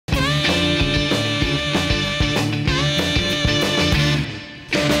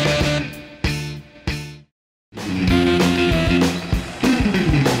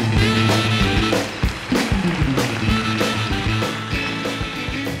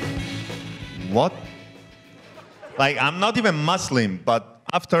what? Like, I'm not even Muslim, but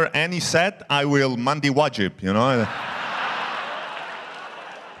after any set, I will mandi wajib, you know?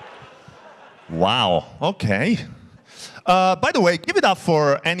 Wow, okay. By the way, give it up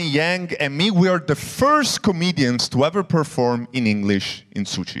for Annie Yang and me. We are the first comedians to ever perform in English in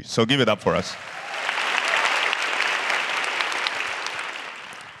SUCI. So give it up for us.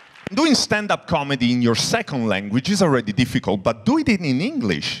 Doing stand-up comedy in your second language is already difficult, but doing it in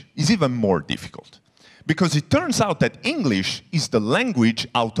English is even more difficult. Because it turns out that English is the language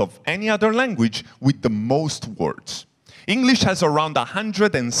out of any other language with the most words. English has around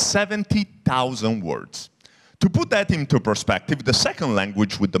 170,000 words. To put that into perspective, the second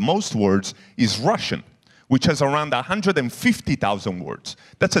language with the most words is Russian, which has around 150,000 words.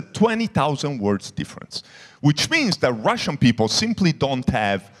 That's a 20,000 words difference, which means that Russian people simply don't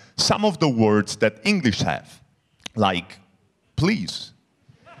have some of the words that English have, like please,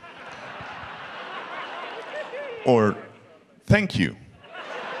 or thank you,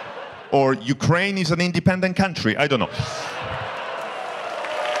 or Ukraine is an independent country, I don't know.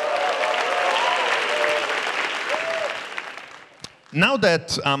 Now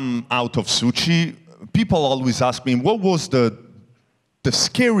that I'm out of SUCI, people always ask me, what was the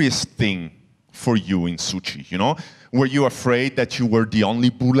scariest thing for you in SUCI, you know? Were you afraid that you were the only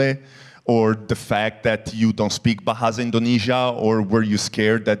bule? Or the fact that you don't speak Bahasa Indonesia? Or were you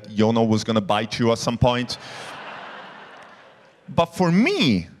scared that Yono was going to bite you at some point? But for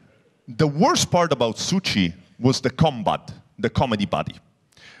me, the worst part about SUCI was the ComBud, the comedy buddy.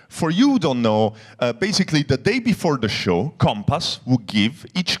 For you who don't know, basically the day before the show, Compass would give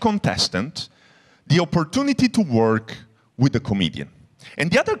each contestant the opportunity to work with a comedian.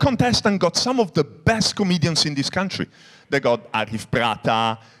 And the other contestant got some of the best comedians in this country. They got Arif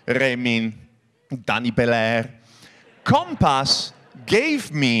Prata, Remin, Danny Belair. Compass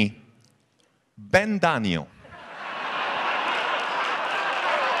gave me Ben Dhanio.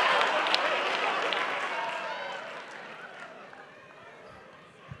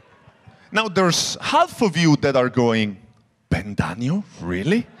 Now, there's half of you that are going, Ben Dhanio,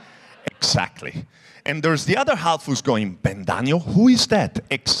 really? Exactly. And there's the other half who's going, Ben Dhanio, who is that?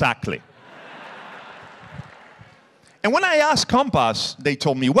 Exactly. And when I asked Compass, they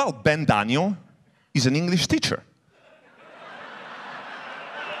told me, well, Ben Dhanio is an English teacher.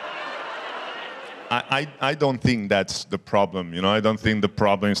 I don't think that's the problem, you know? I don't think the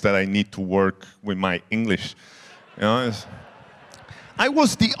problem is that I need to work with my English, you know? I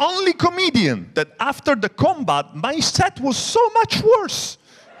was the only comedian that after the ComBud, my set was so much worse,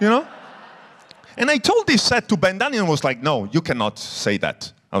 you know? And I told this set to Ben Dhanio and was like, no, you cannot say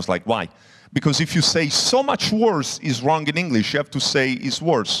that. I was like, why? Because if you say so much worse is wrong in English, you have to say is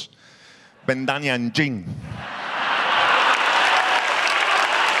worse. Ben Dhanio and Jing.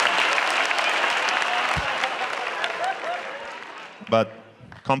 But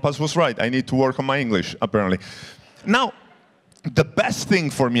Compass was right. I need to work on my English, apparently. Now, the best thing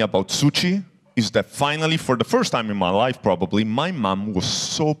for me about SUCI is that finally, for the first time in my life probably, my mom was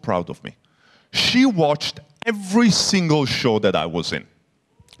so proud of me. She watched every single show that I was in.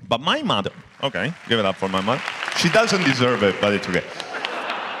 But my mother, okay, give it up for my mother. She doesn't deserve it, but it's okay.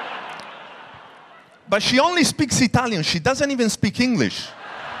 But she only speaks Italian. She doesn't even speak English.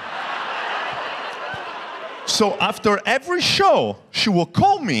 So after every show, she will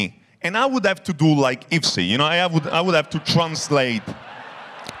call me, and I would have to do like Ipsy, you know, I would have to translate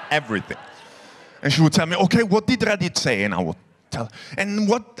everything. And she would tell me, okay, what did Radit say? And I would tell her. And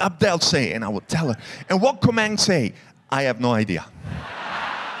what Abdel say? And I would tell her. And what Komang say? I have no idea.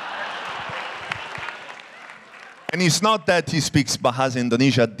 And it's not that he speaks Bahasa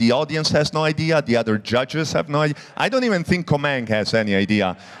Indonesia. The audience has no idea. The other judges have no idea. I don't even think Komang has any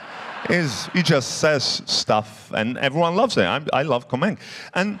idea. He just says stuff, and everyone loves it. I love Komang.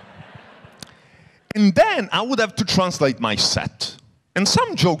 And then I would have to translate my set. And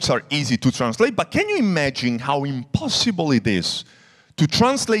some jokes are easy to translate, but can you imagine how impossible it is to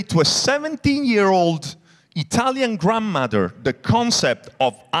translate to a 17-year-old Italian grandmother the concept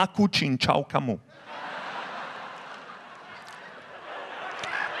of aku cincau kamu?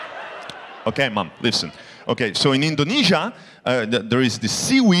 Okay, Mom, listen. Okay, so in Indonesia, there is this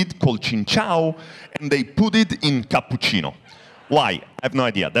seaweed called cincau, and they put it in cappuccino. Why? I have no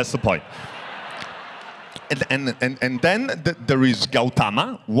idea. That's the point. And then there is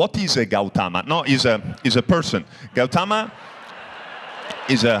Gautama. What is a Gautama? No, is a person. Gautama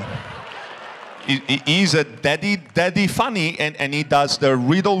is a daddy funny, and he does the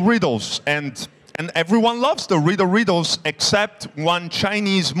riddles, and everyone loves the riddles except one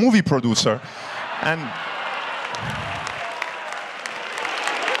Chinese movie producer, and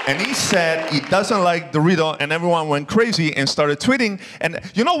And he said he doesn't like Dorito, and everyone went crazy and started tweeting. And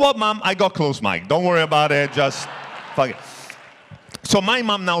you know what, Mom? I got close mic. Don't worry about it. Just fuck it. So my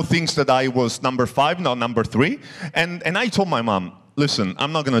mom now thinks that I was number 5, not number 3. And I told my mom, listen,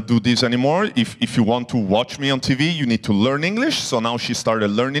 I'm not going to do this anymore. If you want to watch me on TV, you need to learn English. So now she started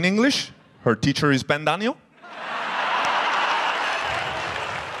learning English. Her teacher is Ben Dhanio.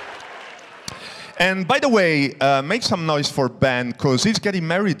 And by the way, make some noise for Ben, because he's getting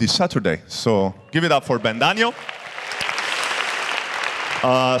married this Saturday. So give it up for Ben Dhanio.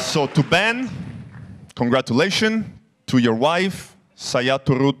 So to Ben, congratulations. To your wife, saat,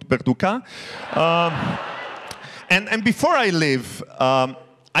 turut, bekerja. And before I leave,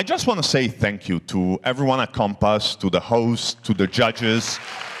 I just want to say thank you to everyone at Compass, to the host, to the judges,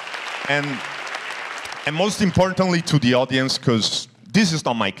 and most importantly to the audience, because this is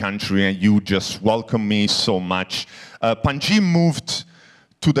not my country and you just welcome me so much. Panji moved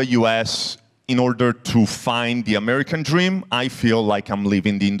to the US in order to find the American dream. I feel like I'm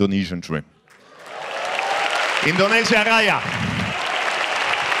living the Indonesian dream. Indonesia Raya.